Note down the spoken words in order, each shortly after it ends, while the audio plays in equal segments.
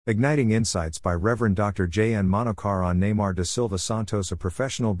Igniting Insights by Reverend Dr. J. N. Monokar on Neymar da Silva Santos. A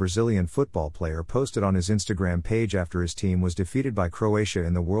professional Brazilian football player posted on his Instagram page after his team was defeated by Croatia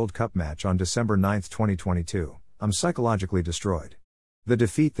in the World Cup match on December 9, 2022. I'm psychologically destroyed. The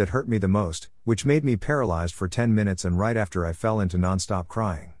defeat that hurt me the most, which made me paralyzed for 10 minutes and right after I fell into non-stop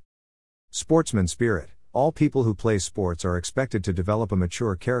crying. Sportsman spirit. All people who play sports are expected to develop a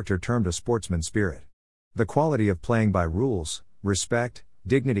mature character termed a sportsman spirit. The quality of playing by rules, respect,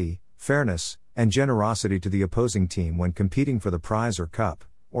 dignity, fairness, and generosity to the opposing team when competing for the prize or cup,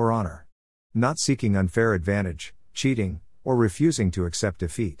 or honor. Not seeking unfair advantage, cheating, or refusing to accept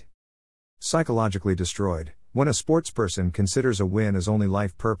defeat. Psychologically destroyed. When a sportsperson considers a win as only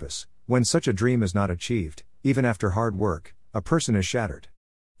life purpose, when such a dream is not achieved, even after hard work, a person is shattered.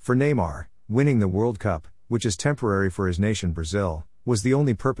 For Neymar, winning the World Cup, which is temporary for his nation Brazil, was the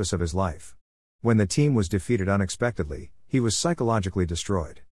only purpose of his life. When the team was defeated unexpectedly, he was psychologically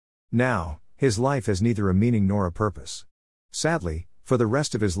destroyed. Now, his life has neither a meaning nor a purpose. Sadly, for the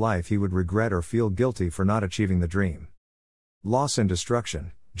rest of his life he would regret or feel guilty for not achieving the dream. Loss and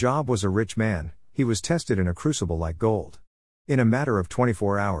destruction. Job was a rich man, he was tested in a crucible like gold. In a matter of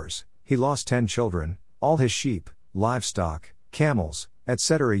 24 hours, he lost 10 children, all his sheep, livestock, camels,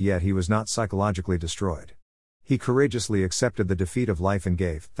 etc. Yet he was not psychologically destroyed. He courageously accepted the defeat of life and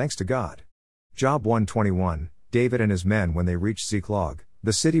gave thanks to God. Job 1:21. David and his men, when they reached Ziklag,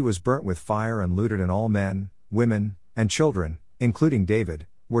 the city was burnt with fire and looted, and all men, women, and children, including David,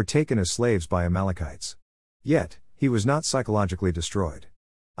 were taken as slaves by Amalekites. Yet, he was not psychologically destroyed.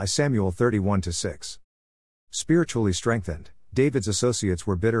 I Samuel 31:6. Spiritually strengthened. David's associates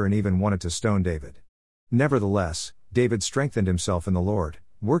were bitter and even wanted to stone David. Nevertheless, David strengthened himself in the Lord,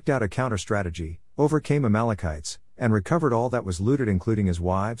 worked out a counter-strategy, overcame Amalekites, and recovered all that was looted, including his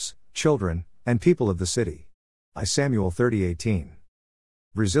wives, children, and people of the city. I Samuel 30:18.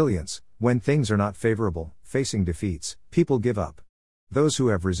 Resilience. When things are not favorable, facing defeats, people give up. Those who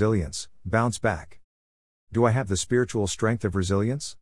have resilience, bounce back. Do I have the spiritual strength of resilience?